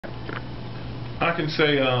I can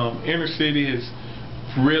say inner city has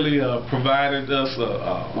really provided us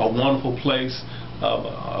a wonderful place,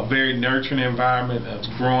 a very nurturing environment.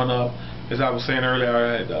 Growing up, as I was saying earlier,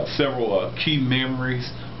 I had several key memories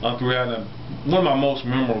throughout. One of my most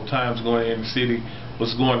memorable times going to inner city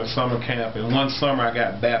was going to summer camp, and one summer I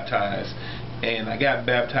got baptized. And I got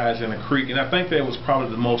baptized in a creek, and I think that was probably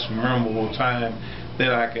the most memorable time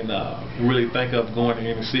that I can really think of going to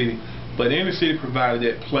inner city. But inner city provided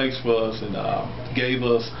that place for us and gave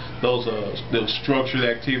us those structured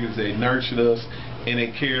activities. They nurtured us and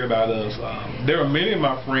they cared about us. There are many of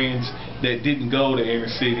my friends that didn't go to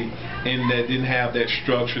inner city and that didn't have that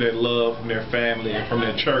structure, that love from their family and from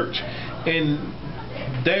their church. And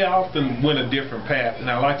they often went a different path,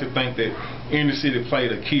 and I like to think that inner city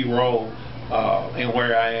played a key role in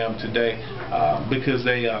where I am today because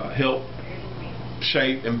they help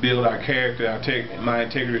shape and build our character, my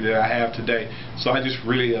integrity that I have today. So I just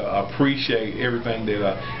really appreciate everything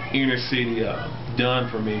that inner city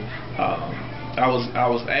done for me. I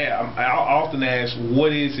often ask,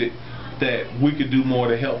 what is it that we could do more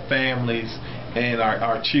to help families and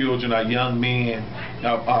our children, our young men,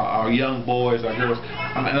 our young boys, our girls.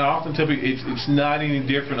 And I often tell people it's not any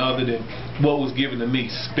different other than what was given to me,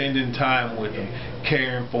 spending time with them,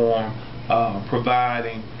 caring for them,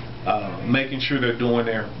 providing, making sure they're doing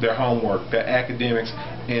their homework, their academics,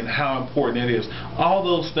 and how important it is. All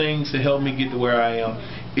those things that helped me get to where I am,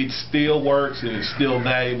 it still works and it's still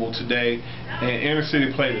valuable today. And inner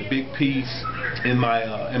city played a big piece in my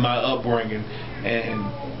upbringing,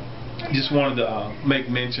 and just wanted to make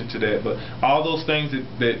mention to that. But all those things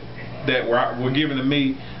that were given to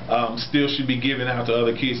me still should be given out to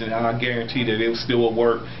other kids, and I guarantee that it still will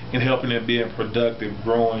work in helping them being productive,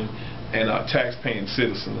 growing, and tax-paying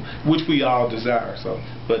citizens, which we all desire. So,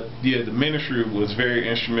 but yeah, the ministry was very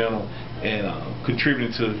instrumental in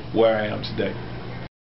contributing to where I am today.